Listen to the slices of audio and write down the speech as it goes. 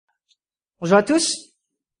Bonjour à tous,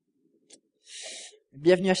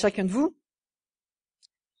 bienvenue à chacun de vous.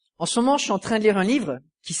 En ce moment, je suis en train de lire un livre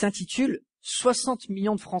qui s'intitule « 60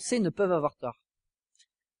 millions de Français ne peuvent avoir tort ».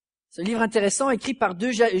 C'est un livre intéressant écrit par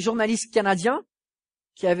deux journalistes canadiens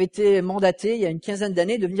qui avaient été mandatés il y a une quinzaine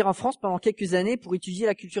d'années de venir en France pendant quelques années pour étudier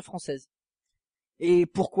la culture française. Et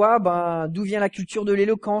pourquoi? D'où vient la culture de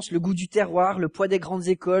l'éloquence, le goût du terroir, le poids des grandes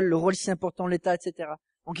écoles, le rôle si important de l'État, etc.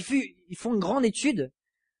 Donc ils font une grande étude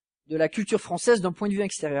de la culture française d'un point de vue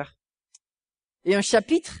extérieur. Et un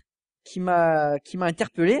chapitre qui m'a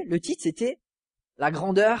interpellé, le titre c'était « La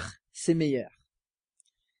grandeur, c'est meilleur ».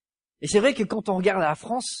 Et c'est vrai que quand on regarde la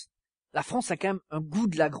France a quand même un goût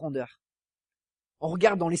de la grandeur. On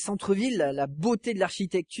regarde dans les centres-villes la beauté de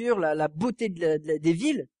l'architecture, la beauté des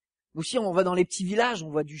villes. Aussi, on va dans les petits villages,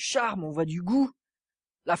 on voit du charme, on voit du goût.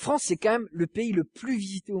 La France, c'est quand même le pays le plus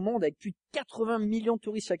visité au monde, avec plus de 80 millions de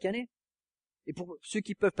touristes chaque année. Et pour ceux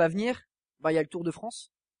qui peuvent pas venir, il y a le Tour de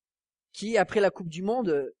France, qui, après la Coupe du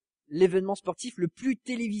Monde, l'événement sportif le plus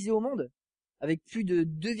télévisé au monde, avec plus de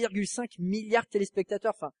 2,5 milliards de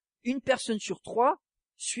téléspectateurs. Enfin, une personne sur 3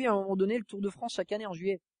 suit à un moment donné le Tour de France chaque année en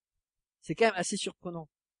juillet. C'est quand même assez surprenant.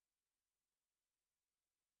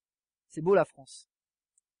 C'est beau la France.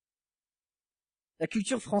 La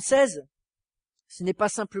culture française, ce n'est pas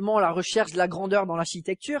simplement la recherche de la grandeur dans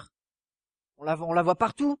l'architecture. On la voit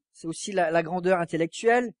partout. C'est aussi la grandeur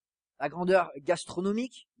intellectuelle, la grandeur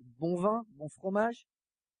gastronomique, bon vin, bon fromage,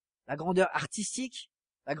 la grandeur artistique,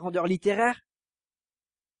 la grandeur littéraire.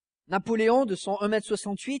 Napoléon, de son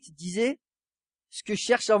 1,68 m, disait « Ce que je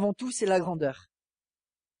cherche avant tout, c'est la grandeur.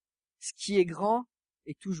 Ce qui est grand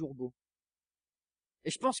est toujours beau. »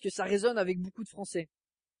 Et je pense que ça résonne avec beaucoup de Français.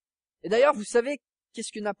 Et d'ailleurs, vous savez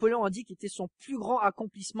qu'est-ce que Napoléon a dit qui était son plus grand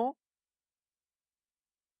accomplissement?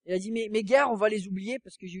 Il a dit, mes guerres, on va les oublier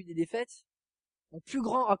parce que j'ai eu des défaites. Mon plus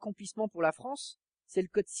grand accomplissement pour la France, c'est le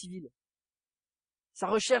code civil. Sa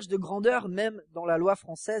recherche de grandeur, même dans la loi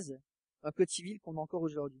française, un code civil qu'on a encore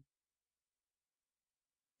aujourd'hui.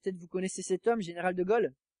 Peut-être vous connaissez cet homme, général de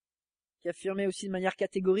Gaulle, qui affirmait aussi de manière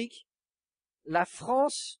catégorique, la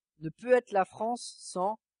France ne peut être la France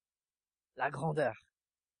sans la grandeur.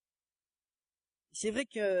 C'est vrai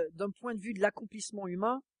que d'un point de vue de l'accomplissement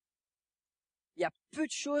humain, il y a peu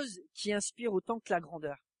de choses qui inspirent autant que la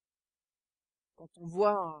grandeur. Quand on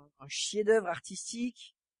voit un chef-d'œuvre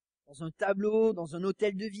artistique, dans un tableau, dans un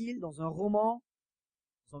hôtel de ville, dans un roman,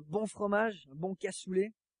 dans un bon fromage, un bon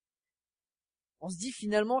cassoulet, on se dit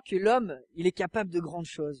finalement que l'homme, il est capable de grandes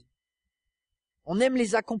choses. On aime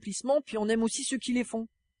les accomplissements, puis on aime aussi ceux qui les font.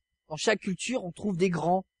 Dans chaque culture, on trouve des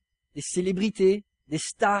grands, des célébrités, des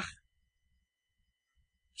stars.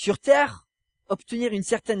 Sur Terre, obtenir une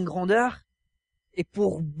certaine grandeur est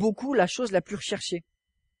pour beaucoup la chose la plus recherchée.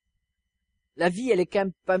 La vie, elle est quand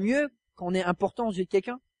même pas mieux quand on est important aux yeux de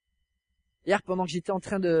quelqu'un. Hier, pendant que j'étais en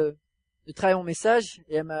train de travailler mon message,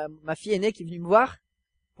 il y a ma fille aînée qui est venue me voir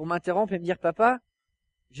pour m'interrompre et me dire « Papa,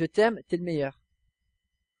 je t'aime, t'es le meilleur. »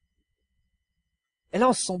 Et là,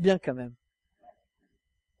 on se sent bien quand même.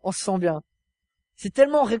 On se sent bien. C'est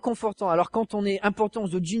tellement réconfortant. Alors quand on est important aux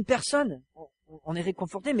yeux d'une personne, on est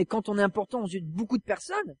réconforté, mais quand on est important aux yeux de beaucoup de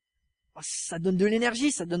personnes, ça donne de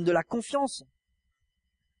l'énergie, ça donne de la confiance.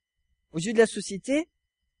 Aux yeux de la société,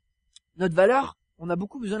 notre valeur, on a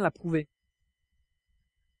beaucoup besoin de la prouver.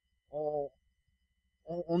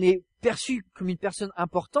 On est perçu comme une personne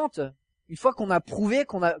importante une fois qu'on a prouvé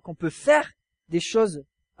qu'on peut faire des choses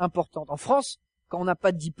importantes. En France, quand on n'a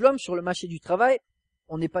pas de diplôme sur le marché du travail,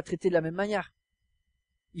 on n'est pas traité de la même manière.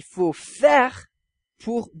 Il faut faire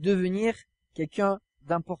pour devenir quelqu'un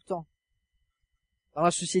d'important. Dans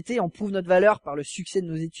la société, on prouve notre valeur par le succès de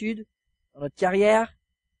nos études, dans notre carrière,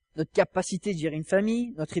 notre capacité de gérer une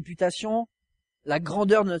famille, notre réputation, la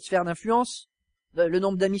grandeur de notre sphère d'influence, le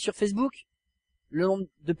nombre d'amis sur Facebook, le nombre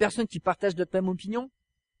de personnes qui partagent notre même opinion,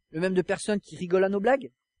 le même de personnes qui rigolent à nos blagues.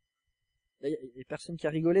 Il y a des personnes qui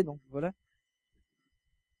a rigolé, donc voilà.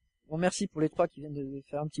 Bon, merci pour les 3 qui viennent de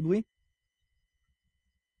faire un petit bruit.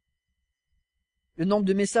 Le nombre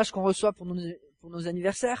de messages qu'on reçoit pour nos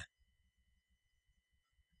anniversaires.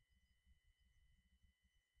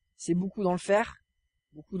 C'est beaucoup dans le faire,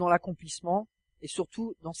 beaucoup dans l'accomplissement, et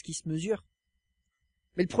surtout dans ce qui se mesure.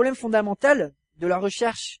 Mais le problème fondamental de la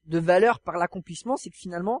recherche de valeur par l'accomplissement, c'est que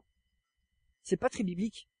finalement, c'est pas très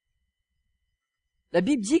biblique. La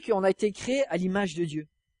Bible dit qu'on a été créé à l'image de Dieu.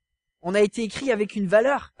 On a été écrit avec une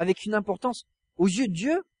valeur, avec une importance. Aux yeux de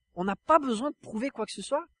Dieu, on n'a pas besoin de prouver quoi que ce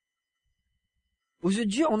soit. Aux yeux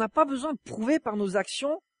de Dieu, on n'a pas besoin de prouver par nos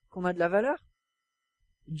actions qu'on a de la valeur.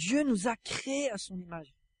 Dieu nous a créés à son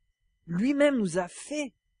image. Lui-même nous a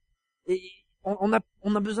fait. Et on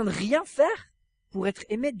a besoin de rien faire pour être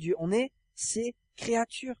aimé de Dieu. On est ses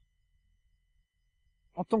créatures.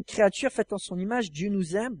 En tant que créature faite en son image, Dieu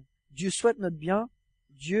nous aime, Dieu souhaite notre bien,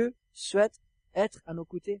 Dieu souhaite être à nos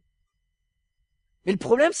côtés. Mais le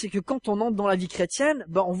problème, c'est que quand on entre dans la vie chrétienne,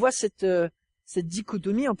 on voit cette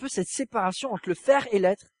dichotomie, un peu cette séparation entre le faire et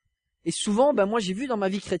l'être. Et souvent, moi j'ai vu dans ma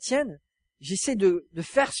vie chrétienne, j'essaie de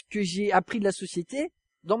faire ce que j'ai appris de la société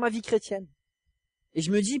dans ma vie chrétienne. Et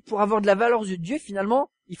je me dis, pour avoir de la valeur de Dieu,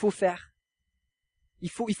 finalement, il faut faire. Il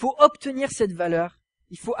faut obtenir cette valeur.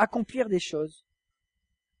 Il faut accomplir des choses.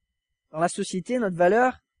 Dans la société, notre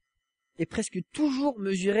valeur est presque toujours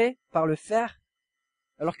mesurée par le faire,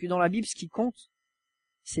 alors que dans la Bible, ce qui compte,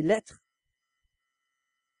 c'est l'être.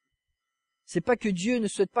 C'est pas que Dieu ne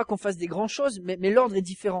souhaite pas qu'on fasse des grandes choses, mais l'ordre est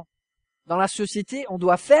différent. Dans la société, on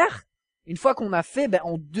doit faire. Une fois qu'on a fait,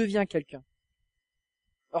 on devient quelqu'un.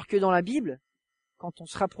 Alors que dans la Bible, quand on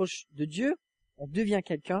se rapproche de Dieu, on devient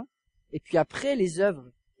quelqu'un, et puis après, les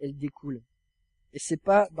œuvres, elles découlent. Et c'est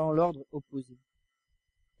pas dans l'ordre opposé.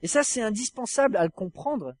 Et ça, c'est indispensable à le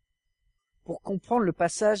comprendre pour comprendre le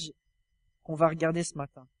passage qu'on va regarder ce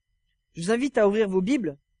matin. Je vous invite à ouvrir vos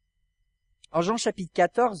Bibles en Jean chapitre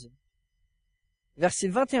 14, versets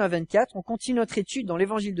 21 à 24. On continue notre étude dans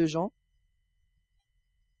l'évangile de Jean.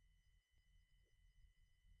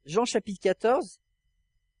 Jean chapitre 14,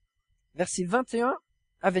 versets 21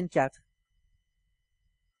 à 24.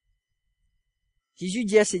 Jésus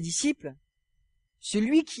dit à ses disciples, «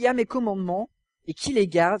 Celui qui a mes commandements et qui les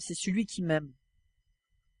garde, c'est celui qui m'aime.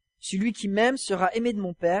 Celui qui m'aime sera aimé de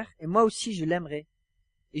mon Père, et moi aussi je l'aimerai,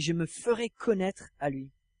 et je me ferai connaître à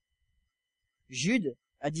lui. » Jude,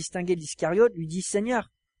 à distinguer d'Iscariote, lui dit, «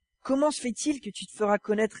 Seigneur, comment se fait-il que tu te feras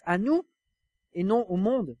connaître à nous et non au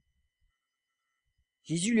monde ?»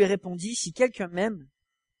 Jésus lui répondit, « Si quelqu'un m'aime,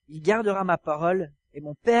 il gardera ma parole, et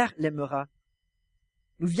mon Père l'aimera.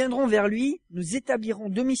 Nous viendrons vers lui, nous établirons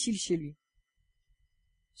domicile chez lui.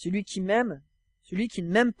 Celui qui m'aime, celui qui ne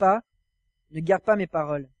m'aime pas, ne garde pas mes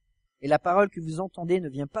paroles. Et la parole que vous entendez ne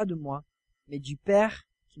vient pas de moi, mais du Père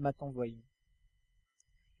qui m'a envoyé. »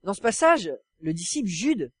 Dans ce passage, le disciple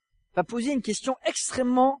Jude va poser une question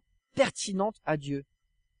extrêmement pertinente à Dieu.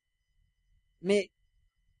 Mais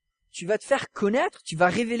tu vas te faire connaître, tu vas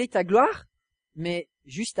révéler ta gloire, mais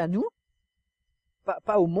juste à nous,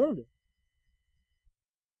 pas au monde.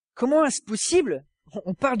 Comment est-ce possible?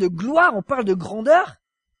 On parle de gloire, on parle de grandeur,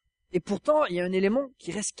 et pourtant il y a un élément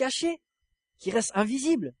qui reste caché, qui reste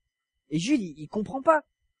invisible. Et Jude, il comprend pas.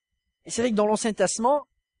 Et c'est vrai que dans l'Ancien Testament,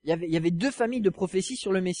 il y avait deux familles de prophéties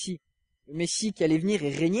sur le Messie. Le Messie qui allait venir et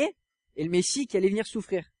régner, et le Messie qui allait venir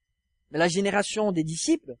souffrir. Mais la génération des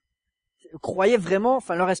disciples croyait vraiment,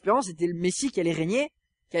 leur espérance était le Messie qui allait régner,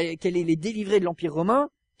 qui allait les délivrer de l'Empire romain,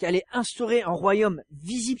 qui allait instaurer un royaume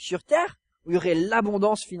visible sur terre, où il y aurait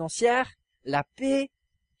l'abondance financière, la paix,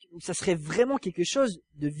 où ça serait vraiment quelque chose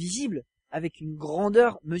de visible, avec une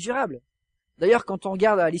grandeur mesurable. D'ailleurs, quand on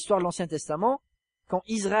regarde l'histoire de l'Ancien Testament, quand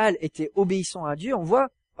Israël était obéissant à Dieu, on voit,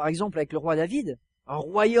 par exemple avec le roi David, un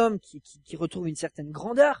royaume qui retrouve une certaine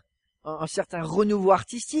grandeur, un certain renouveau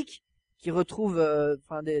artistique, qui retrouve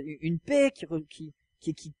une paix, qui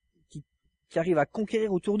arrive à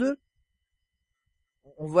conquérir autour d'eux.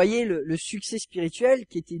 On voyait le succès spirituel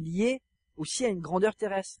qui était lié aussi à une grandeur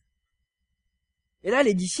terrestre. Et là,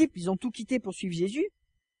 les disciples, ils ont tout quitté pour suivre Jésus.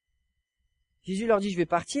 Jésus leur dit, je vais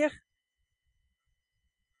partir.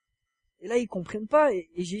 Et là, ils comprennent pas. Et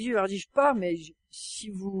Jésus leur dit, je pars, mais si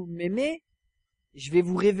vous m'aimez, je vais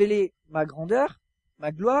vous révéler ma grandeur,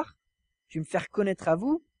 ma gloire. Je vais me faire connaître à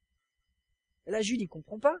vous. Et là, Jude, il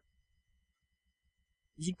comprend pas.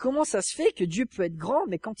 Il dit, comment ça se fait que Dieu peut être grand,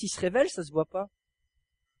 mais quand il se révèle, ça se voit pas?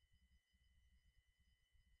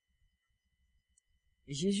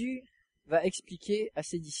 Et Jésus va expliquer à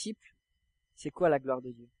ses disciples, c'est quoi la gloire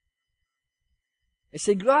de Dieu. Et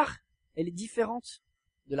cette gloire, elle est différente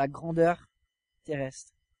de la grandeur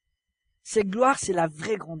terrestre. Cette gloire, c'est la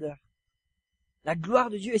vraie grandeur. La gloire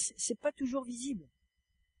de Dieu, et c'est pas toujours visible.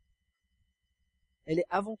 Elle est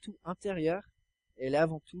avant tout intérieure, et elle est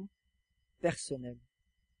avant tout personnelle.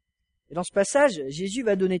 Et dans ce passage, Jésus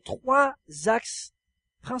va donner 3 axes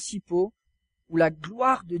principaux où la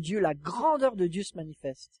gloire de Dieu, la grandeur de Dieu se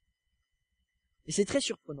manifeste. Et c'est très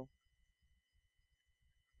surprenant.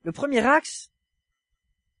 Le premier axe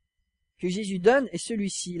que Jésus donne est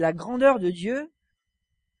celui-ci. La grandeur de Dieu,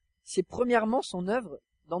 c'est premièrement son œuvre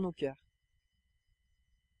dans nos cœurs.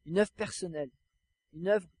 Une œuvre personnelle, une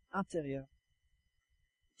œuvre intérieure.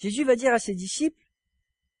 Jésus va dire à ses disciples,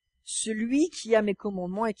 « Celui qui a mes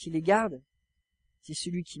commandements et qui les garde, c'est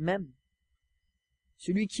celui qui m'aime.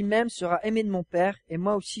 Celui qui m'aime sera aimé de mon Père, et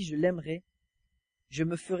moi aussi je l'aimerai, je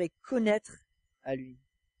me ferai connaître à lui.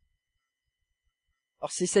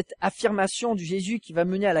 Alors c'est cette affirmation de Jésus qui va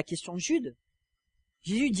mener à la question de Jude.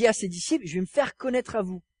 Jésus dit à ses disciples, je vais me faire connaître à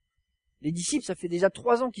vous. Les disciples, ça fait déjà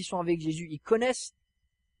 3 ans qu'ils sont avec Jésus. Ils connaissent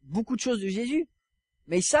beaucoup de choses de Jésus,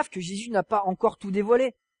 mais ils savent que Jésus n'a pas encore tout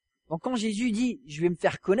dévoilé. Donc quand Jésus dit, je vais me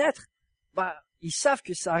faire connaître, ils savent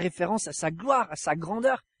que ça a référence à sa gloire, à sa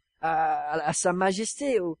grandeur, à sa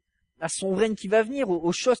majesté, à son règne qui va venir,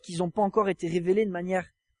 aux choses qui n'ont pas encore été révélées de manière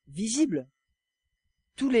visible.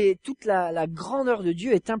 Toute la grandeur de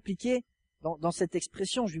Dieu est impliquée dans cette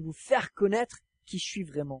expression, je vais vous faire connaître qui je suis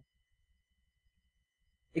vraiment.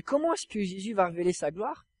 Et comment est-ce que Jésus va révéler sa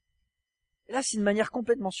gloire? Et là, c'est une manière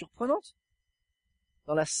complètement surprenante,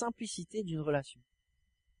 dans la simplicité d'une relation.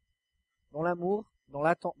 Dans l'amour, dans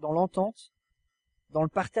l'entente, dans le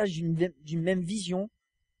partage d'une même vision,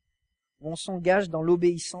 où on s'engage dans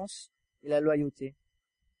l'obéissance et la loyauté.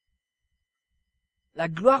 La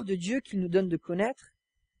gloire de Dieu qu'il nous donne de connaître,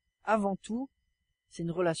 avant tout, c'est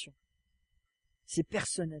une relation. C'est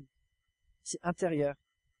personnel. C'est intérieur.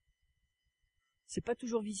 C'est pas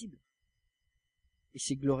toujours visible. Et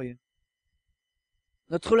c'est glorieux.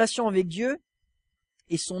 Notre relation avec Dieu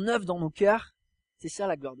et son œuvre dans nos cœurs, c'est ça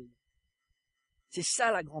la gloire de Dieu. C'est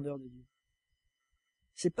ça la grandeur de Dieu.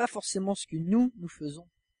 C'est pas forcément ce que nous faisons,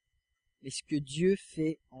 mais ce que Dieu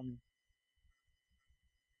fait en nous.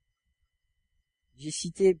 J'ai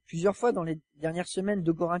cité plusieurs fois dans les dernières semaines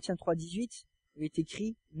 2 Corinthiens 3,18, où il est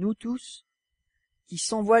écrit, nous tous, qui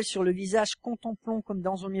sans voile sur le visage, contemplons comme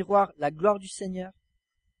dans un miroir la gloire du Seigneur,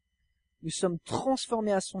 nous sommes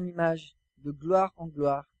transformés à son image, de gloire en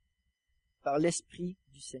gloire, par l'Esprit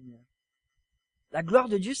du Seigneur. La gloire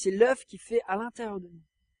de Dieu, c'est l'œuvre qu'il fait à l'intérieur de nous.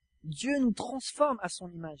 Dieu nous transforme à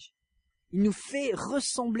son image. Il nous fait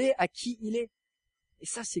ressembler à qui il est. Et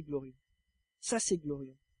ça, c'est glorieux. Ça, c'est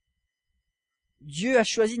glorieux. Dieu a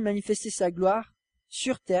choisi de manifester sa gloire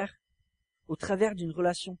sur terre au travers d'une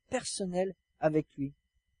relation personnelle avec lui.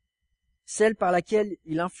 Celle par laquelle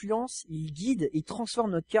il influence, il guide, il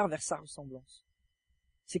transforme notre cœur vers sa ressemblance.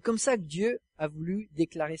 C'est comme ça que Dieu a voulu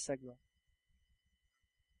déclarer sa gloire.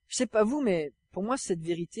 Je sais pas vous, mais pour moi, cette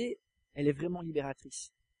vérité, elle est vraiment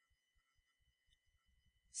libératrice.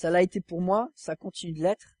 Ça l'a été pour moi, ça continue de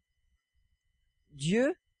l'être.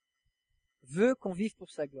 Dieu veut qu'on vive pour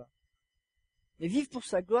sa gloire. Mais vivre pour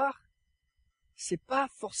sa gloire, c'est pas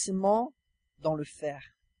forcément dans le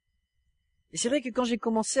faire. Et c'est vrai que quand j'ai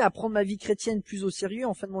commencé à prendre ma vie chrétienne plus au sérieux,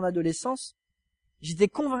 en fin de mon adolescence, j'étais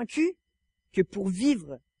convaincu que pour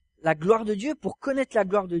vivre la gloire de Dieu, pour connaître la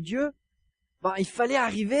gloire de Dieu, il fallait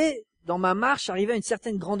arriver, dans ma marche, arriver à une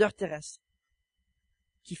certaine grandeur terrestre.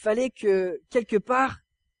 Qu'il fallait que, quelque part,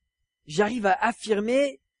 j'arrive à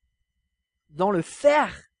affirmer, dans le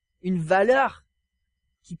faire, une valeur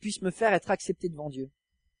qui puisse me faire être accepté devant Dieu.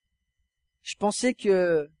 Je pensais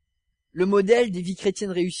que le modèle des vies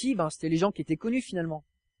chrétiennes réussies, c'était les gens qui étaient connus finalement.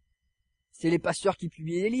 C'était les pasteurs qui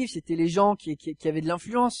publiaient des livres, c'était les gens qui avaient de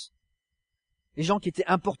l'influence, les gens qui étaient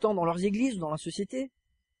importants dans leurs églises ou dans la société.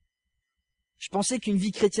 Je pensais qu'une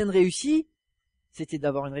vie chrétienne réussie, c'était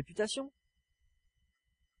d'avoir une réputation.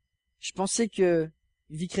 Je pensais que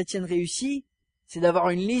une vie chrétienne réussie, c'est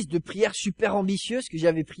d'avoir une liste de prières super ambitieuses que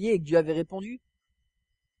j'avais priées et que Dieu avait répondu.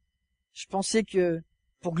 Je pensais que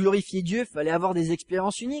pour glorifier Dieu, il fallait avoir des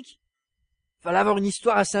expériences uniques. Il fallait avoir une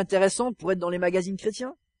histoire assez intéressante pour être dans les magazines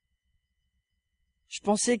chrétiens. Je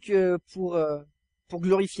pensais que pour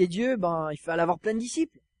glorifier Dieu, il fallait avoir plein de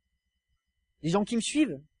disciples. Des gens qui me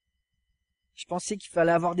suivent. Je pensais qu'il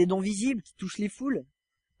fallait avoir des dons visibles qui touchent les foules,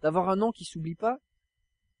 d'avoir un nom qui s'oublie pas.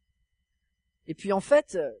 Et puis en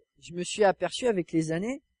fait, je me suis aperçu avec les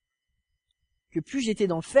années que plus j'étais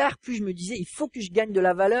dans le faire, plus je me disais il faut que je gagne de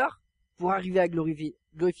la valeur pour arriver à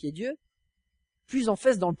glorifier Dieu. Plus en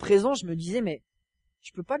fait dans le présent, je me disais mais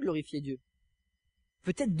je peux pas glorifier Dieu.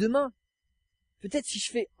 Peut-être demain, peut-être si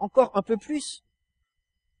je fais encore un peu plus,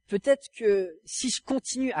 peut-être que si je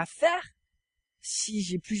continue à faire, si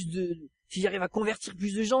j'arrive à convertir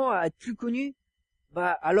plus de gens, à être plus connu,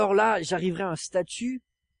 alors là, j'arriverai à un statut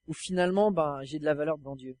où finalement, j'ai de la valeur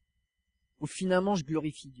devant Dieu. Où finalement, je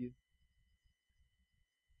glorifie Dieu.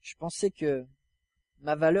 Je pensais que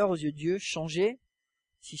ma valeur aux yeux de Dieu changeait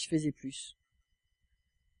si je faisais plus.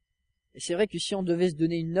 Et c'est vrai que si on devait se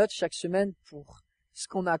donner une note chaque semaine pour ce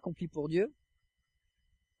qu'on a accompli pour Dieu,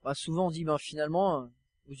 souvent on se dit, finalement,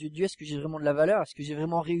 aux yeux de Dieu, est-ce que j'ai vraiment de la valeur? Est-ce que j'ai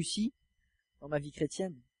vraiment réussi dans ma vie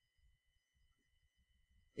chrétienne?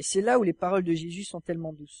 Et c'est là où les paroles de Jésus sont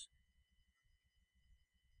tellement douces.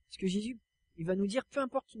 Parce que Jésus, il va nous dire, peu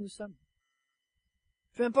importe qui nous sommes,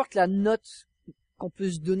 peu importe la note qu'on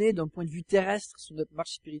peut se donner d'un point de vue terrestre sur notre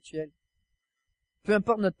marche spirituelle, peu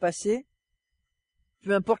importe notre passé,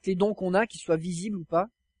 peu importe les dons qu'on a, qu'ils soient visibles ou pas,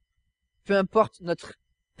 peu importe notre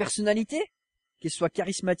personnalité, qu'elle soit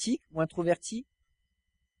charismatique ou introvertie,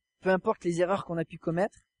 peu importe les erreurs qu'on a pu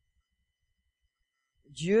commettre,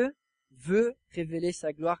 Dieu veut révéler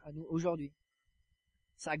sa gloire à nous aujourd'hui.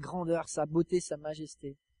 Sa grandeur, sa beauté, sa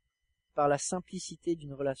majesté, par la simplicité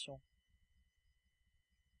d'une relation.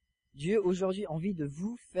 Dieu aujourd'hui a envie de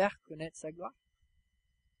vous faire connaître sa gloire.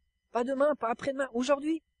 Pas demain, pas après-demain,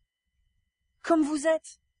 aujourd'hui. Comme vous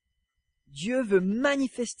êtes. Dieu veut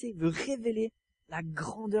manifester, veut révéler la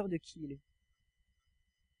grandeur de qui il est.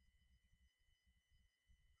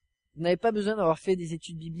 Vous n'avez pas besoin d'avoir fait des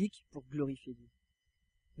études bibliques pour glorifier Dieu.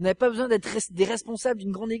 Vous n'avez pas besoin d'être des responsables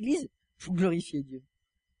d'une grande église pour glorifier Dieu.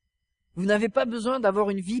 Vous n'avez pas besoin d'avoir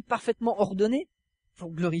une vie parfaitement ordonnée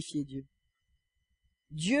pour glorifier Dieu.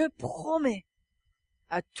 Dieu promet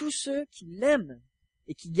à tous ceux qui l'aiment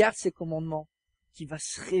et qui gardent ses commandements qu'il va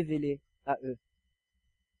se révéler à eux.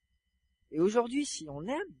 Et aujourd'hui, si on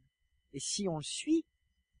l'aime et si on le suit,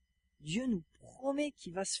 Dieu nous promet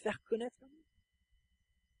qu'il va se faire connaître à nous.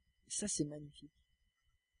 Et ça, c'est magnifique.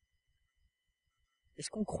 Est-ce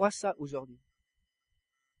qu'on croit ça aujourd'hui?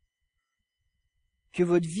 Que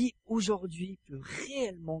votre vie aujourd'hui peut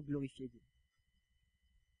réellement glorifier Dieu.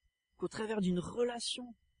 Qu'au travers d'une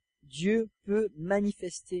relation, Dieu peut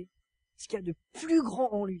manifester ce qu'il y a de plus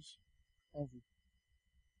grand en lui, en vous.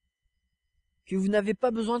 Que vous n'avez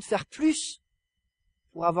pas besoin de faire plus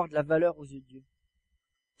pour avoir de la valeur aux yeux de Dieu.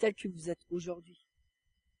 Tel que vous êtes aujourd'hui.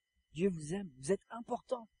 Dieu vous aime, vous êtes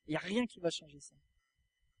important. Il n'y a rien qui va changer ça.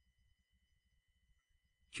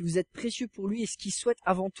 Que vous êtes précieux pour lui et ce qu'il souhaite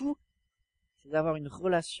avant tout, c'est d'avoir une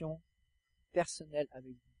relation personnelle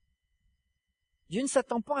avec vous. Dieu ne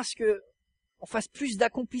s'attend pas à ce que on fasse plus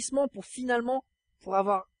d'accomplissements pour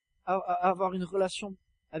avoir une relation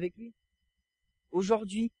avec lui.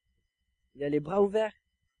 Aujourd'hui, il a les bras ouverts,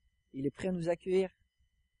 il est prêt à nous accueillir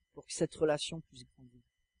pour que cette relation puisse grandir.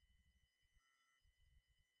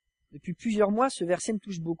 Depuis plusieurs mois, ce verset me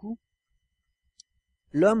touche beaucoup.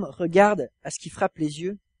 L'homme regarde à ce qui frappe les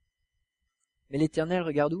yeux, mais l'Éternel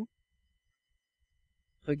regarde où?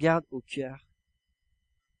 Regarde au cœur.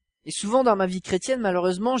 Et souvent dans ma vie chrétienne,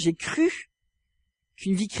 malheureusement, j'ai cru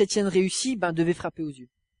qu'une vie chrétienne réussie, devait frapper aux yeux.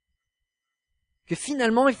 Que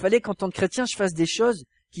finalement, il fallait qu'en tant que chrétien, je fasse des choses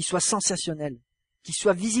qui soient sensationnelles, qui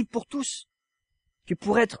soient visibles pour tous. Que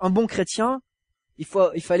pour être un bon chrétien, il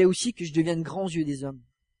fallait aussi que je devienne grand aux yeux des hommes.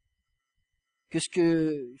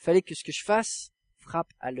 Il fallait que ce que je fasse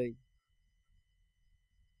frappe à l'œil.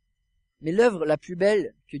 Mais l'œuvre la plus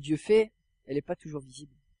belle que Dieu fait, elle n'est pas toujours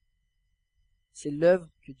visible. C'est l'œuvre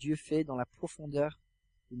que Dieu fait dans la profondeur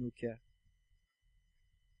de nos cœurs.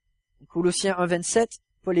 En Colossiens 1,27,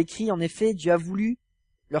 Paul écrit, en effet, Dieu a voulu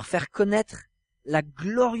leur faire connaître la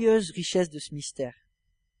glorieuse richesse de ce mystère,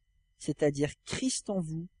 c'est-à-dire Christ en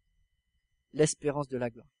vous, l'espérance de la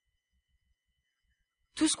gloire.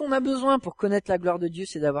 Tout ce qu'on a besoin pour connaître la gloire de Dieu,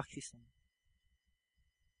 c'est d'avoir Christ en nous.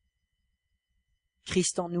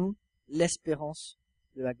 Christ en nous, l'espérance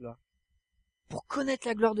de la gloire. Pour connaître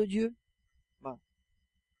la gloire de Dieu,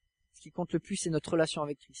 ce qui compte le plus, c'est notre relation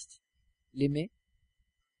avec Christ. L'aimer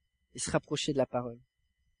et se rapprocher de la parole.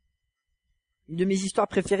 Une de mes histoires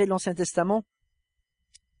préférées de l'Ancien Testament,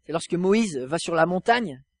 c'est lorsque Moïse va sur la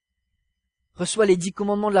montagne, reçoit les 10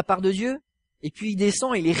 commandements de la part de Dieu, et puis il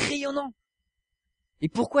descend et il est rayonnant. Et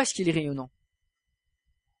pourquoi est-ce qu'il est rayonnant?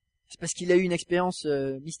 C'est parce qu'il a eu une expérience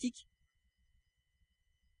mystique?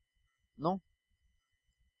 Non.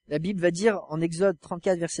 La Bible va dire en Exode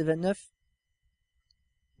 34, verset 29,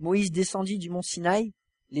 Moïse descendit du mont Sinaï,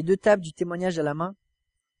 les 2 tables du témoignage à la main.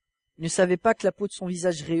 Il ne savait pas que la peau de son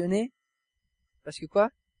visage rayonnait. Parce que quoi?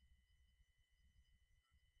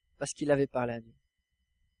 Parce qu'il avait parlé à Dieu.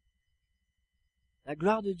 La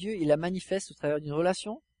gloire de Dieu, il la manifeste au travers d'une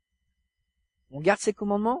relation. On garde ses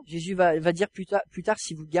commandements. Jésus va dire plus tard,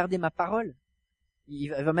 si vous gardez ma parole, il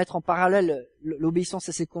va mettre en parallèle l'obéissance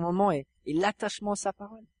à ses commandements et l'attachement à sa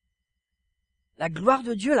parole. La gloire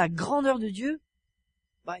de Dieu, la grandeur de Dieu,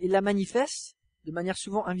 il la manifeste de manière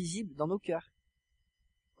souvent invisible dans nos cœurs,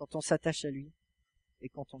 quand on s'attache à lui et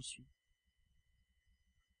quand on le suit.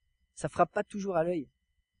 Ça frappe pas toujours à l'œil,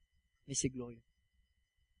 mais c'est glorieux.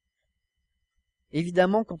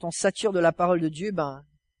 Évidemment, quand on sature de la parole de Dieu,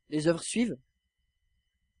 les œuvres suivent.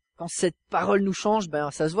 Quand cette parole nous change,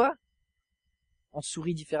 ça se voit. On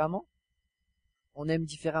sourit différemment, on aime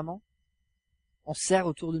différemment, on sert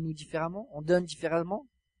autour de nous différemment, on donne différemment.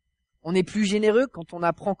 On est plus généreux quand on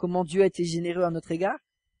apprend comment Dieu a été généreux à notre égard.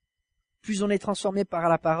 Plus on est transformé par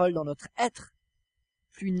la parole dans notre être,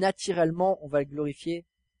 plus naturellement on va le glorifier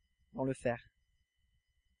dans le faire.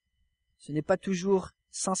 Ce n'est pas toujours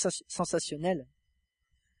sensationnel.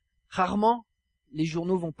 Rarement, les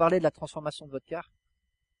journaux vont parler de la transformation de votre cœur.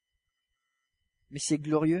 Mais c'est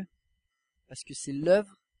glorieux, parce que c'est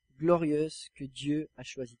l'œuvre glorieuse que Dieu a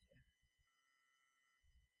choisi de faire.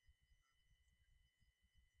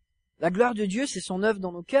 La gloire de Dieu, c'est son œuvre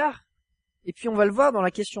dans nos cœurs. Et puis on va le voir dans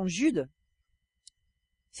la question de Jude.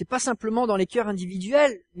 C'est pas simplement dans les cœurs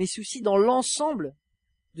individuels, mais c'est aussi dans l'ensemble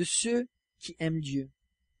de ceux qui aiment Dieu.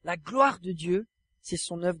 La gloire de Dieu, c'est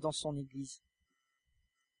son œuvre dans son Église.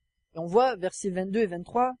 Et on voit, versets 22 et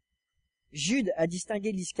 23, Jude a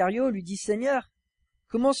distingué l'Iscario, lui dit, Seigneur,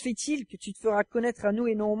 comment se fait-il que tu te feras connaître à nous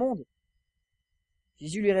et non au monde?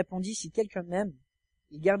 Jésus lui répondit, si quelqu'un m'aime,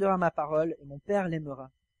 il gardera ma parole et mon Père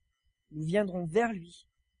l'aimera. Nous viendrons vers lui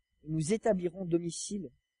et nous établirons domicile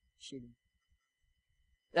chez lui.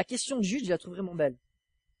 La question de Jude, je la trouve vraiment belle.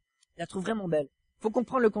 Faut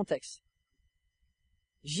comprendre le contexte.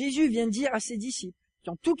 Jésus vient de dire à ses disciples, qui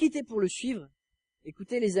ont tout quitté pour le suivre,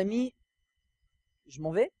 écoutez les amis, je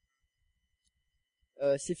m'en vais.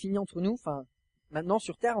 C'est fini entre nous, enfin, maintenant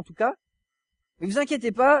sur terre en tout cas. Mais vous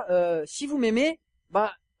inquiétez pas, si vous m'aimez,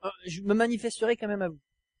 je me manifesterai quand même à vous.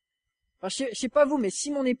 Enfin, je sais pas vous, mais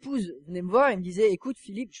si mon épouse venait me voir et me disait, écoute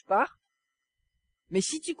Philippe, je pars, mais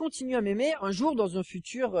si tu continues à m'aimer, un jour dans un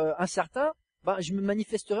futur incertain, je me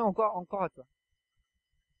manifesterai encore à toi.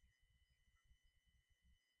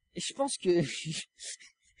 Et je pense que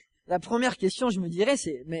la première question, je me dirais,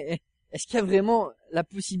 c'est, mais est-ce qu'il y a vraiment la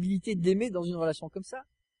possibilité d'aimer dans une relation comme ça?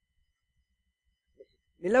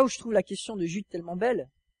 Mais là où je trouve la question de Jude tellement belle,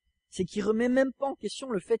 c'est qu'il remet même pas en question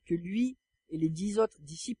le fait que lui et les 10 autres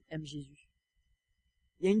disciples aiment Jésus.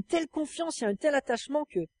 Il y a une telle confiance, il y a un tel attachement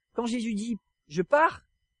que quand Jésus dit « je pars,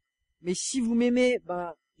 mais si vous m'aimez,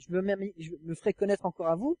 je me ferai connaître encore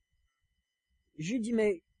à vous », je lui dis «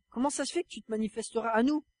 mais comment ça se fait que tu te manifesteras à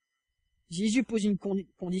nous ?» Jésus pose une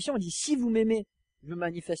condition, il dit « si vous m'aimez, je me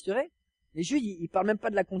manifesterai ». Mais Jude, il parle même pas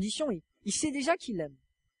de la condition, il sait déjà qu'il aime.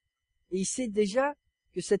 Et il sait déjà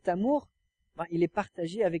que cet amour, il est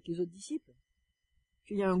partagé avec les autres disciples.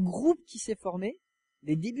 Qu'il y a un groupe qui s'est formé,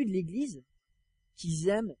 les débuts de l'Église, qui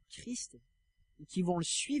aiment Christ et qui vont le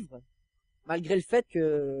suivre, malgré le fait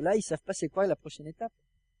que là, ils savent pas c'est quoi la prochaine étape.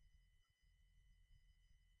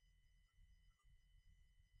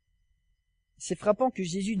 C'est frappant que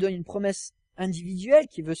Jésus donne une promesse individuelle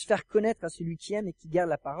qui veut se faire connaître à celui qui aime et qui garde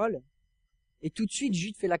la parole. Et tout de suite,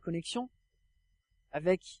 Jude fait la connexion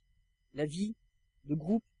avec la vie de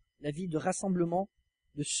groupe, la vie de rassemblement,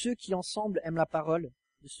 de ceux qui ensemble aiment la parole,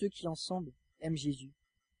 de ceux qui ensemble aiment Jésus.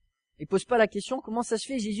 Il pose pas la question, comment ça se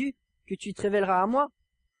fait, Jésus, que tu te révéleras à moi?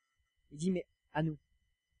 Il dit, mais à nous.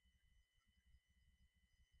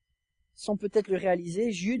 Sans peut-être le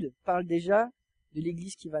réaliser, Jude parle déjà de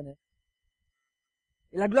l'Église qui va naître.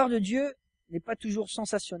 Et la gloire de Dieu n'est pas toujours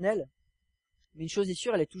sensationnelle, mais une chose est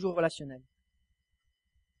sûre, elle est toujours relationnelle.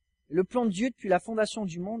 Le plan de Dieu depuis la fondation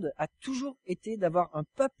du monde a toujours été d'avoir un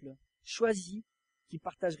peuple choisi qui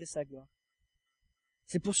partagerait sa gloire.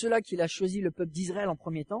 C'est pour cela qu'il a choisi le peuple d'Israël en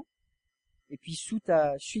premier temps, et puis suite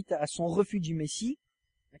à son refus du Messie,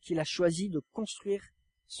 qu'il a choisi de construire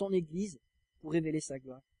son Église pour révéler sa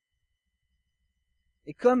gloire.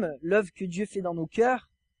 Et comme l'œuvre que Dieu fait dans nos cœurs,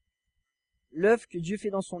 l'œuvre que Dieu fait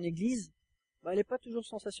dans son Église, elle n'est pas toujours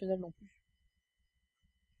sensationnelle non plus.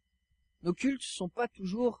 Nos cultes sont pas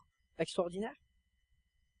toujours extraordinaires.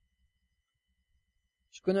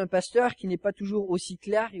 Je connais un pasteur qui n'est pas toujours aussi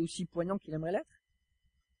clair et aussi poignant qu'il aimerait l'être.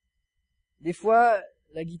 Des fois,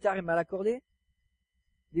 la guitare est mal accordée.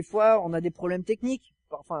 Des fois, on a des problèmes techniques.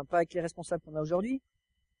 Enfin, pas avec les responsables qu'on a aujourd'hui.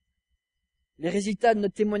 Les résultats de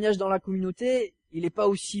notre témoignage dans la communauté, il n'est pas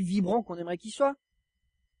aussi vibrant qu'on aimerait qu'il soit.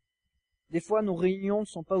 Des fois, nos réunions ne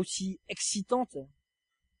sont pas aussi excitantes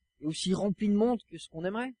et aussi remplies de monde que ce qu'on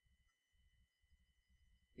aimerait.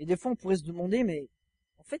 Et des fois, on pourrait se demander, mais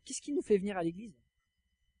en fait, qu'est-ce qui nous fait venir à l'église?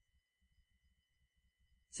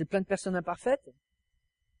 C'est plein de personnes imparfaites.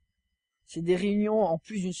 C'est des réunions en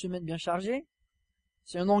plus d'une semaine bien chargée.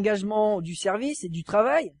 C'est un engagement du service et du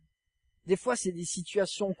travail. Des fois, c'est des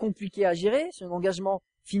situations compliquées à gérer. C'est un engagement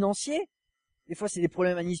financier. Des fois, c'est des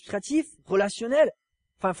problèmes administratifs, relationnels.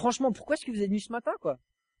 Enfin, franchement, pourquoi est-ce que vous êtes venus ce matin, quoi?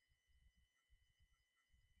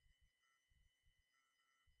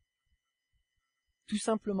 Tout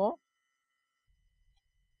simplement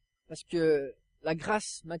parce que la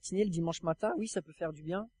grâce matinée, le dimanche matin, oui, ça peut faire du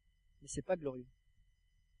bien, mais c'est pas glorieux.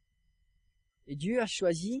 Et Dieu a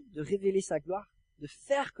choisi de révéler sa gloire, de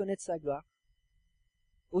faire connaître sa gloire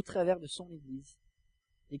au travers de son Église,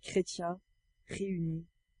 les chrétiens réunis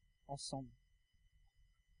ensemble.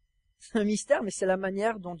 C'est un mystère, mais c'est la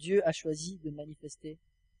manière dont Dieu a choisi de manifester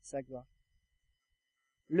sa gloire.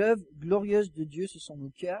 L'œuvre glorieuse de Dieu, ce sont nos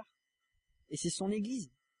cœurs et c'est son Église.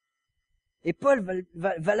 Et Paul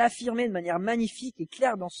va l'affirmer de manière magnifique et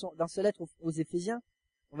claire dans sa lettre aux Éphésiens.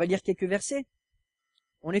 On va lire quelques versets.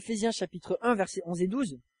 En Éphésiens chapitre 1, versets 11 et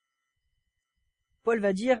 12, Paul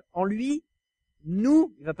va dire, en lui,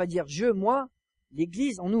 nous, il va pas dire je, moi,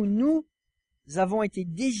 l'Église, en nous, nous avons été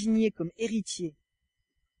désignés comme héritiers,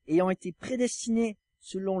 ayant été prédestinés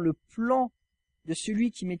selon le plan de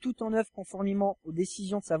celui qui met tout en œuvre conformément aux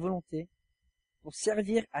décisions de sa volonté, pour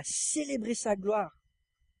servir à célébrer sa gloire,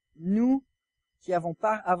 nous qui avons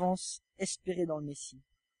par avance espéré dans le Messie.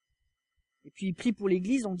 Et puis il prie pour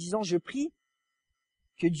l'Église en disant, je prie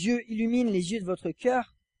que Dieu illumine les yeux de votre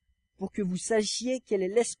cœur pour que vous sachiez quelle est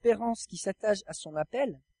l'espérance qui s'attache à son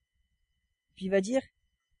appel. Puis il va dire,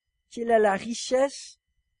 quelle est la richesse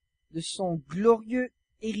de son glorieux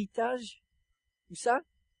héritage. Où ça?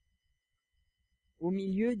 Au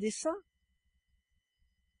milieu des saints.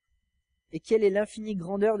 Et quelle est l'infinie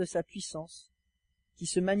grandeur de sa puissance, qui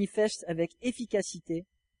se manifeste avec efficacité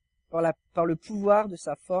par le pouvoir de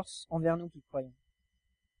sa force envers nous qui croyons.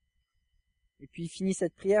 Et puis il finit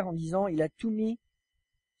cette prière en disant, il a tout mis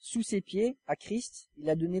sous ses pieds à Christ, il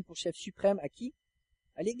a donné pour chef suprême à qui?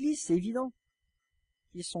 À l'Église, c'est évident,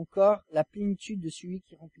 qui est son corps, la plénitude de celui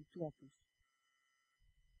qui remplit tout en tous.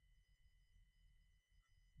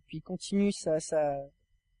 Puis il continue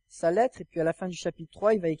sa lettre, et puis à la fin du chapitre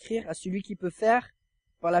 3, il va écrire à celui qui peut faire,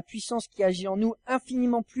 par la puissance qui agit en nous,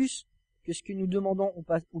 infiniment plus que ce que nous demandons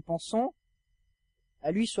ou pensons,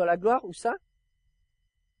 à lui soit la gloire, où ça?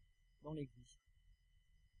 Dans l'Église.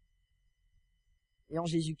 Et en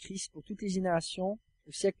Jésus-Christ, pour toutes les générations,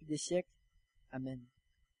 au siècle des siècles. Amen.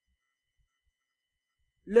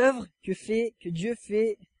 L'œuvre que Dieu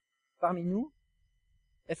fait parmi nous,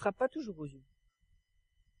 elle frappe pas toujours aux yeux.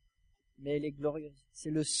 Mais elle est glorieuse.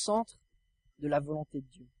 C'est le centre de la volonté de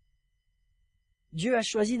Dieu. Dieu a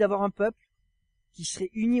choisi d'avoir un peuple qui serait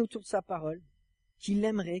uni autour de sa parole, qui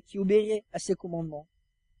l'aimerait, qui obéirait à ses commandements.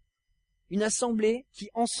 Une assemblée qui,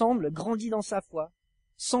 ensemble, grandit dans sa foi,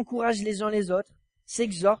 s'encourage les uns les autres,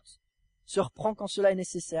 s'exhorte, se reprend quand cela est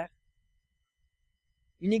nécessaire.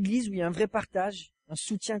 Une église où il y a un vrai partage, un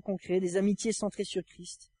soutien concret, des amitiés centrées sur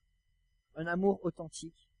Christ, un amour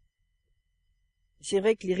authentique. C'est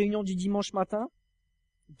vrai que les réunions du dimanche matin,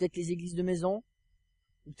 peut-être les églises de maison,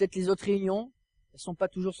 ou peut-être les autres réunions, elles sont pas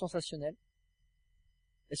toujours sensationnelles.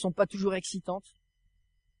 Elles sont pas toujours excitantes.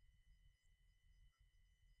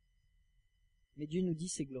 Mais Dieu nous dit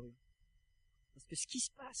c'est glorieux. Parce que ce qui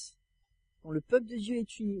se passe quand le peuple de Dieu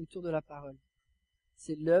est uni autour de la parole,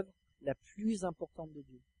 c'est l'œuvre la plus importante de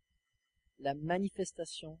Dieu. La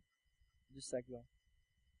manifestation de sa gloire.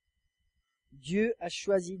 Dieu a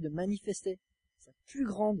choisi de manifester sa plus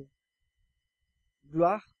grande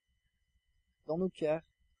gloire dans nos cœurs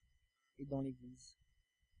et dans l'Église.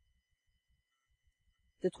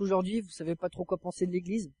 Peut-être aujourd'hui, vous savez pas trop quoi penser de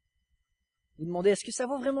l'Église. Vous demandez, est-ce que ça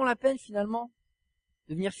vaut vraiment la peine finalement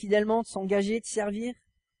de venir fidèlement, de s'engager, de servir,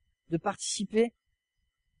 de participer?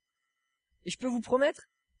 Et je peux vous promettre,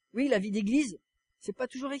 oui, la vie d'Église, c'est pas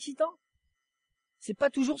toujours excitant. C'est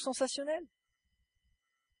pas toujours sensationnel.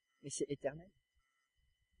 Mais c'est éternel.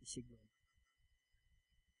 Et c'est glorieux.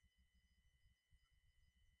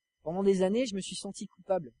 Pendant des années, je me suis senti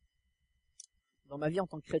coupable dans ma vie en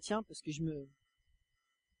tant que chrétien parce que je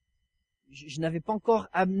n'avais pas encore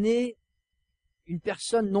amené une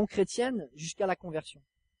personne non chrétienne jusqu'à la conversion.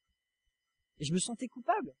 Et je me sentais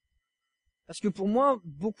coupable. Parce que pour moi,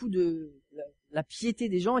 beaucoup de la piété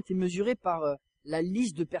des gens était mesurée par la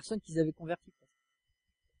liste de personnes qu'ils avaient converties.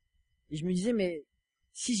 Et je me disais, mais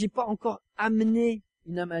si j'ai pas encore amené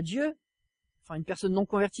une âme à Dieu, enfin une personne non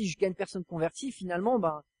convertie jusqu'à une personne convertie, finalement,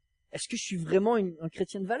 est-ce que je suis vraiment un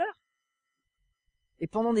chrétien de valeur? Et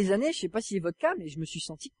pendant des années, je sais pas si c'est votre cas, mais je me suis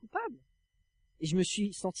senti coupable. Et je me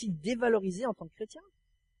suis senti dévalorisé en tant que chrétien.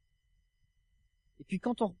 Et puis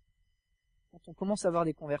quand on commence à avoir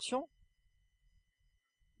des conversions,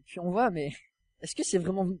 et puis on voit, mais est-ce que c'est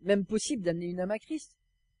vraiment même possible d'amener une âme à Christ?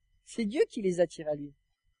 C'est Dieu qui les attire à lui.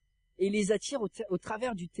 Et il les attire au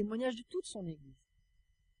travers du témoignage de toute son Église.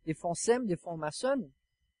 Des fois on sème, des fois on maçonne,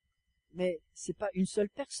 mais c'est pas une seule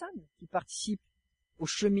personne qui participe au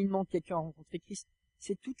cheminement de quelqu'un à rencontrer Christ.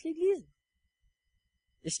 C'est toute l'Église.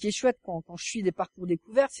 Et ce qui est chouette quand je suis des parcours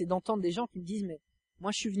découvertes, c'est d'entendre des gens qui me disent, mais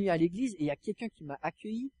moi je suis venu à l'église et il y a quelqu'un qui m'a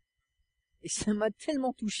accueilli. Et ça m'a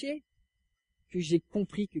tellement touché que j'ai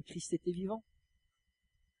compris que Christ était vivant.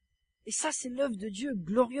 Et ça, c'est l'œuvre de Dieu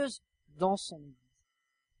glorieuse dans son église.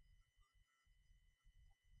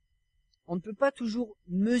 On ne peut pas toujours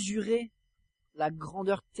mesurer la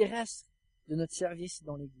grandeur terrestre de notre service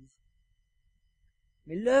dans l'Église.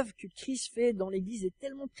 Mais l'œuvre que Christ fait dans l'Église est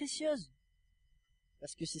tellement précieuse,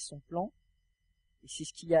 parce que c'est son plan, et c'est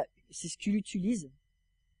ce qu'il utilise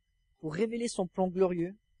pour révéler son plan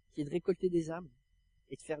glorieux, qui est de récolter des âmes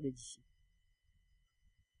et de faire des disciples.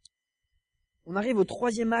 On arrive au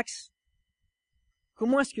troisième axe.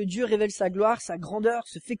 Comment est-ce que Dieu révèle sa gloire, sa grandeur,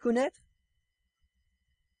 se fait connaître?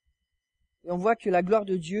 Et on voit que la gloire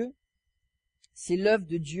de Dieu, c'est l'œuvre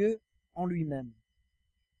de Dieu en lui-même.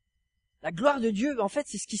 La gloire de Dieu, en fait,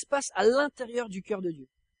 c'est ce qui se passe à l'intérieur du cœur de Dieu.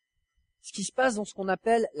 Ce qui se passe dans ce qu'on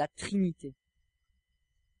appelle la Trinité.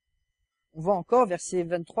 On voit encore, versets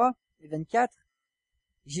 23 et 24,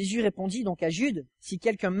 Jésus répondit donc à Jude, « Si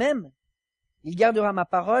quelqu'un m'aime, il gardera ma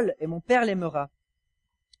parole et mon Père l'aimera.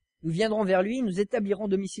 Nous viendrons vers lui, nous établirons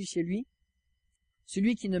domicile chez lui.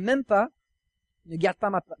 Celui qui ne m'aime pas ne garde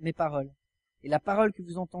pas mes paroles. Et la parole que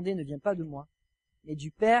vous entendez ne vient pas de moi, mais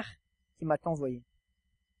du Père qui m'a envoyé. »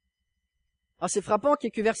 Alors c'est frappant,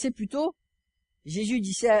 quelques versets plus tôt, Jésus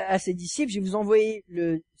disait à ses disciples, « Je vais vous envoyer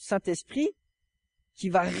le Saint-Esprit qui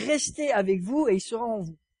va rester avec vous et il sera en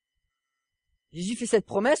vous. » Jésus fait cette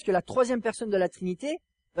promesse que la troisième personne de la Trinité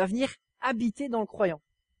va venir habiter dans le croyant.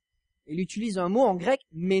 Il utilise un mot en grec,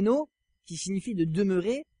 méno, qui signifie de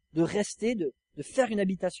demeurer, de rester, de faire une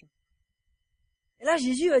habitation. Et là,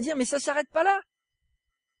 Jésus va dire, mais ça s'arrête pas là.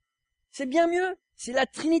 C'est bien mieux. C'est la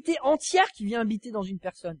Trinité entière qui vient habiter dans une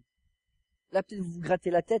personne. Là, peut-être vous vous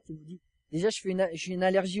grattez la tête et vous dites, déjà, j'ai une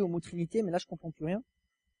allergie au mot Trinité, mais là, je comprends plus rien.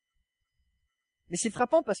 Mais c'est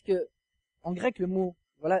frappant parce que, en grec, le mot,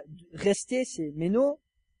 voilà, rester, c'est méno.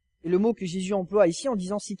 Et le mot que Jésus emploie ici en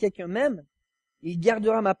disant, si quelqu'un m'aime, il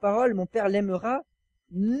gardera ma parole, mon Père l'aimera,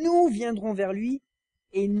 nous viendrons vers lui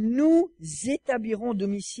et nous établirons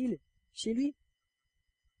domicile chez lui.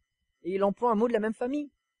 Et il emploie un mot de la même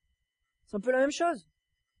famille. C'est un peu la même chose.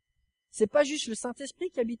 C'est pas juste le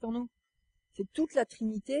Saint-Esprit qui habite en nous. C'est toute la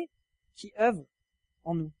Trinité qui œuvre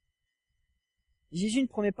en nous. Jésus ne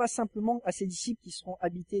promet pas simplement à ses disciples qui seront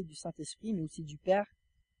habités du Saint-Esprit, mais aussi du Père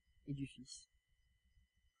et du Fils.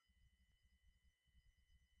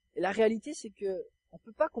 Et la réalité, c'est que on ne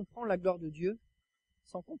peut pas comprendre la gloire de Dieu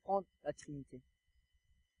sans comprendre la Trinité.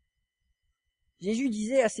 Jésus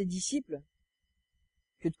disait à ses disciples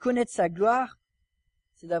que de connaître sa gloire,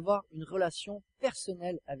 c'est d'avoir une relation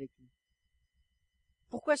personnelle avec lui.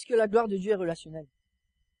 Pourquoi est-ce que la gloire de Dieu est relationnelle?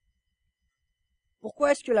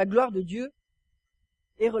 Pourquoi est-ce que la gloire de Dieu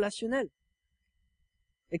est relationnelle?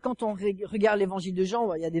 Et quand on regarde l'évangile de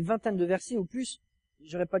Jean, il y a des vingtaines de versets ou plus,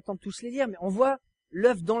 j'aurais pas le temps de tous les lire, mais on voit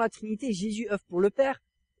l'œuvre dans la Trinité. Jésus œuvre pour le Père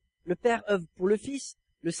œuvre pour le Fils,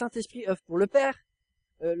 le Saint-Esprit œuvre pour le Père,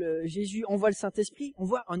 Jésus envoie le Saint-Esprit. On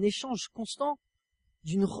voit un échange constant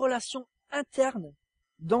d'une relation interne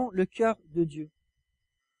dans le cœur de Dieu.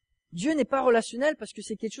 Dieu n'est pas relationnel parce que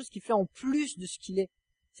c'est quelque chose qui fait en plus de ce qu'il est.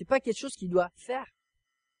 C'est pas quelque chose qu'il doit faire.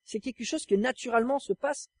 C'est quelque chose qui naturellement se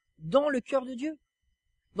passe dans le cœur de Dieu.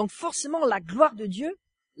 Donc forcément, la gloire de Dieu,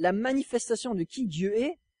 la manifestation de qui Dieu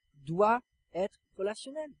est, doit être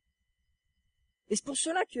relationnelle. Et c'est pour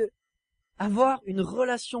cela que avoir une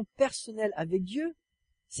relation personnelle avec Dieu,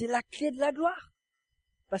 c'est la clé de la gloire.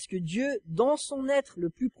 Parce que Dieu, dans son être le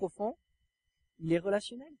plus profond, il est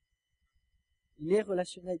relationnel. Il est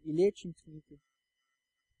relationnel, il est une Trinité.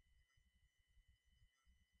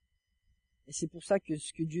 Et c'est pour ça que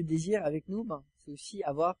ce que Dieu désire avec nous, c'est aussi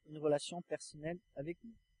avoir une relation personnelle avec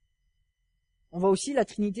nous. On voit aussi la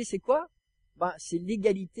Trinité, c'est quoi? C'est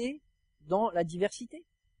l'égalité dans la diversité.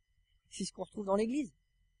 C'est ce qu'on retrouve dans l'Église.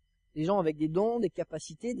 Des gens avec des dons, des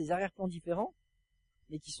capacités, des arrière-plans différents,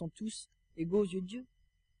 mais qui sont tous égaux aux yeux de Dieu.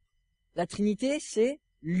 La Trinité, c'est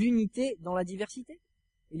l'unité dans la diversité.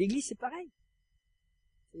 Et l'Église, c'est pareil.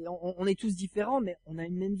 Et on est tous différents, mais on a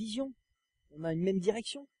une même vision. On a une même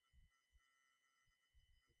direction.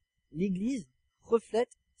 L'Église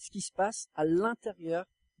reflète ce qui se passe à l'intérieur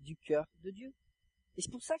du cœur de Dieu. Et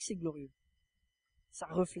c'est pour ça que c'est glorieux. Ça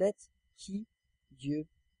reflète qui Dieu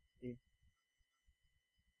est.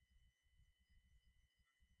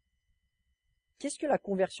 Qu'est-ce que la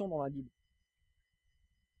conversion dans la Bible?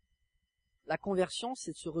 La conversion,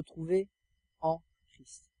 c'est de se retrouver en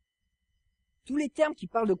Christ. Tous les termes qui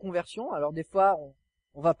parlent de conversion, alors des fois,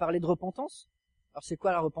 on va parler de repentance. Alors c'est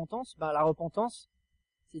quoi la repentance? La repentance,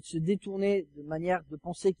 c'est de se détourner de manières de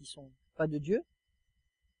penser qui sont pas de Dieu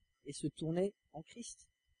et se tourner en Christ.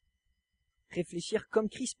 Réfléchir comme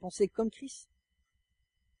Christ, penser comme Christ.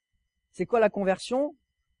 C'est quoi la conversion?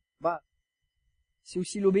 C'est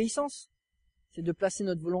aussi l'obéissance. C'est de placer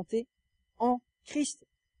notre volonté en Christ.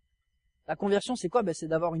 La conversion, c'est quoi? C'est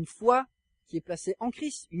d'avoir une foi qui est placée en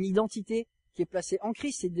Christ, une identité qui est placé en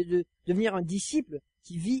Christ, c'est de devenir un disciple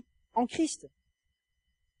qui vit en Christ.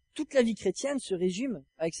 Toute la vie chrétienne se résume,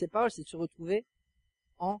 avec ces paroles, c'est de se retrouver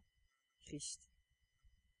en Christ.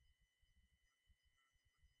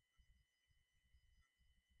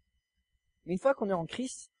 Mais une fois qu'on est en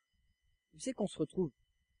Christ, vous savez qu'on se retrouve.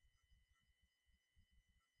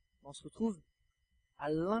 On se retrouve à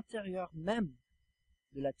l'intérieur même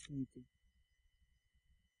de la Trinité.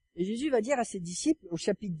 Et Jésus va dire à ses disciples, au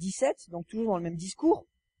chapitre 17, donc toujours dans le même discours,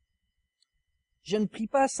 « Je ne prie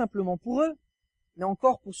pas simplement pour eux, mais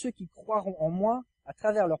encore pour ceux qui croiront en moi à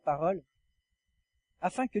travers leurs paroles,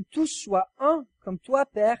 afin que tous soient un, comme toi,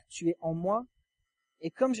 Père, tu es en moi,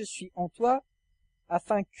 et comme je suis en toi,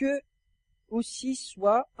 afin qu'eux aussi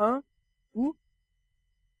soient un, ou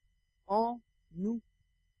en nous,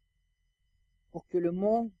 pour que le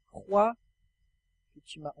monde croie que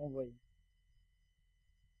tu m'as envoyé. »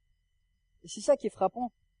 Et c'est ça qui est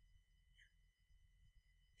frappant.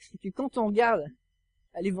 C'est que quand on regarde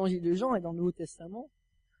à l'évangile de Jean et dans le Nouveau Testament,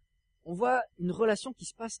 on voit une relation qui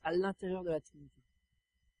se passe à l'intérieur de la Trinité.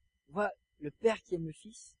 On voit le Père qui aime le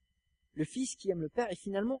Fils qui aime le Père, et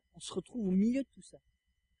finalement, on se retrouve au milieu de tout ça.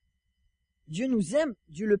 Dieu nous aime,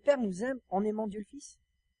 Dieu le Père nous aime en aimant Dieu le Fils.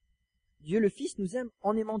 Dieu le Fils nous aime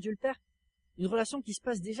en aimant Dieu le Père. Une relation qui se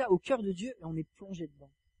passe déjà au cœur de Dieu et on est plongé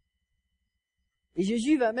dedans. Et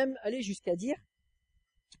Jésus va même aller jusqu'à dire,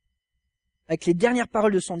 avec les dernières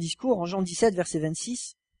paroles de son discours, en Jean 17, verset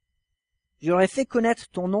 26, « Je leur ai fait connaître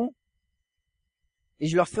ton nom, et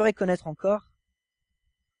je leur ferai connaître encore,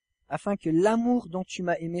 afin que l'amour dont tu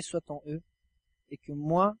m'as aimé soit en eux, et que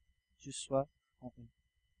moi, je sois en eux. »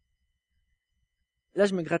 Là,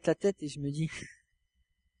 je me gratte la tête et je me dis,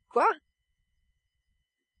 quoi?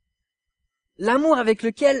 L'amour avec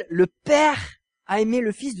lequel le Père a aimé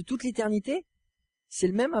le Fils de toute l'éternité, c'est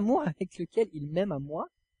le même amour avec lequel il m'aime à moi.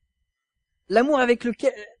 L'amour avec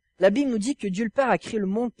lequel la Bible nous dit que Dieu le Père a créé le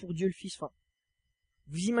monde pour Dieu le Fils. Enfin,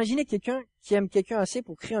 vous imaginez quelqu'un qui aime quelqu'un assez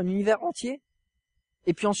pour créer un univers entier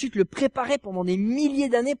et puis ensuite le préparer pendant des milliers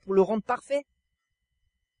d'années pour le rendre parfait?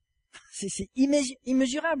 C'est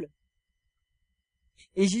immesurable.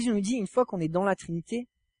 Et Jésus nous dit, une fois qu'on est dans la Trinité,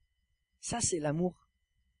 ça c'est l'amour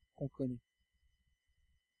qu'on connaît.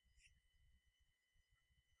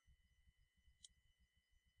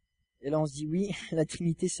 Et là on se dit, oui, la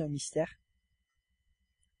Trinité c'est un mystère.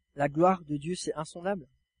 La gloire de Dieu c'est insondable.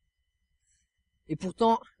 Et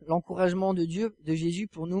pourtant, l'encouragement de Dieu, de Jésus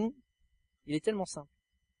pour nous, il est tellement simple.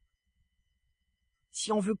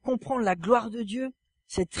 Si on veut comprendre la gloire de Dieu,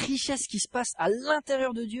 cette richesse qui se passe à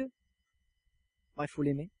l'intérieur de Dieu, il faut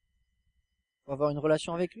l'aimer. Il faut avoir une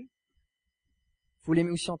relation avec lui. Il faut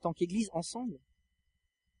l'aimer aussi en tant qu'Église, ensemble.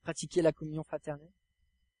 Pratiquer la communion fraternelle.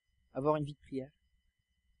 Avoir une vie de prière.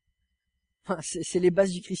 Enfin, c'est les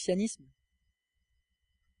bases du christianisme.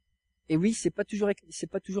 Et oui, c'est pas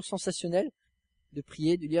toujours sensationnel de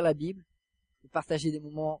prier, de lire la Bible, de partager des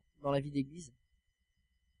moments dans la vie d'Église.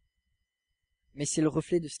 Mais c'est le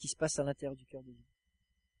reflet de ce qui se passe à l'intérieur du cœur de Dieu.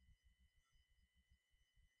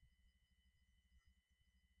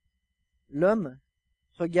 L'homme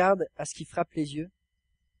regarde à ce qui frappe les yeux,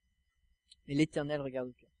 mais l'Éternel regarde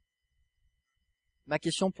au cœur. Ma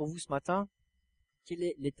question pour vous ce matin, quel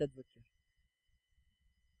est l'état de votre cœur?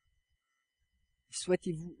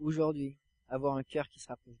 Souhaitez-vous aujourd'hui avoir un cœur qui se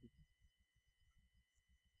rapproche de Dieu?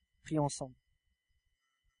 Prions ensemble.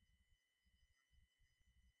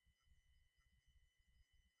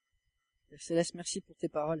 Père Céleste, merci pour tes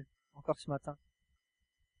paroles, encore ce matin.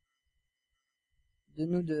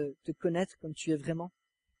 Donne-nous de te connaître comme tu es vraiment,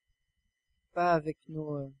 pas avec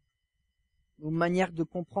nos manières de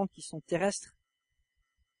comprendre qui sont terrestres,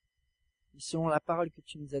 mais selon la parole que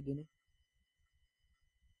tu nous as donnée.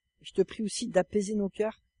 Et je te prie aussi d'apaiser nos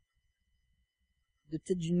cœurs, de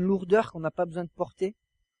peut-être d'une lourdeur qu'on n'a pas besoin de porter,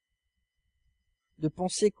 de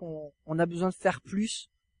penser qu'on a besoin de faire plus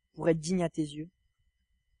pour être digne à tes yeux.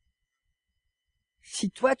 Si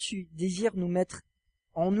toi tu désires nous mettre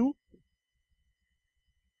en nous,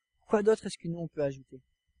 quoi d'autre est-ce que nous on peut ajouter?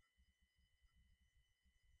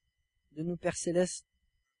 De nous, Père Céleste,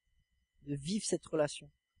 de vivre cette relation,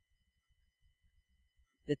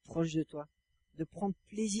 d'être proche de toi, de prendre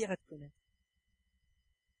plaisir à te connaître,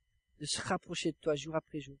 de se rapprocher de toi jour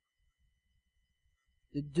après jour,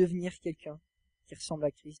 de devenir quelqu'un qui ressemble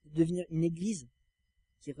à Christ, de devenir une église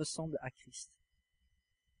qui ressemble à Christ.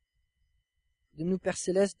 De nous, Père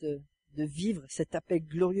Céleste, de vivre cet appel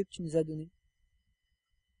glorieux que tu nous as donné,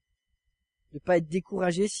 de pas être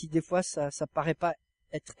découragé si des fois ça paraît pas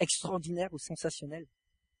être extraordinaire ou sensationnel,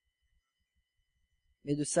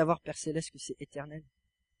 mais de savoir, Père Céleste, que c'est éternel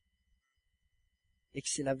et que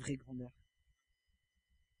c'est la vraie grandeur.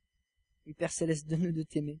 Oui, Père Céleste, donne-nous de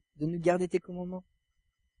t'aimer, donne-nous de garder tes commandements,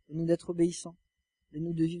 donne-nous d'être obéissants,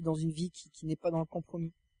 donne-nous de vivre dans une vie qui n'est pas dans le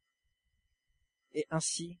compromis, et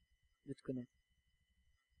ainsi de te connaître.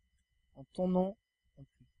 En ton nom, on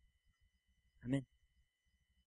prie. Amen.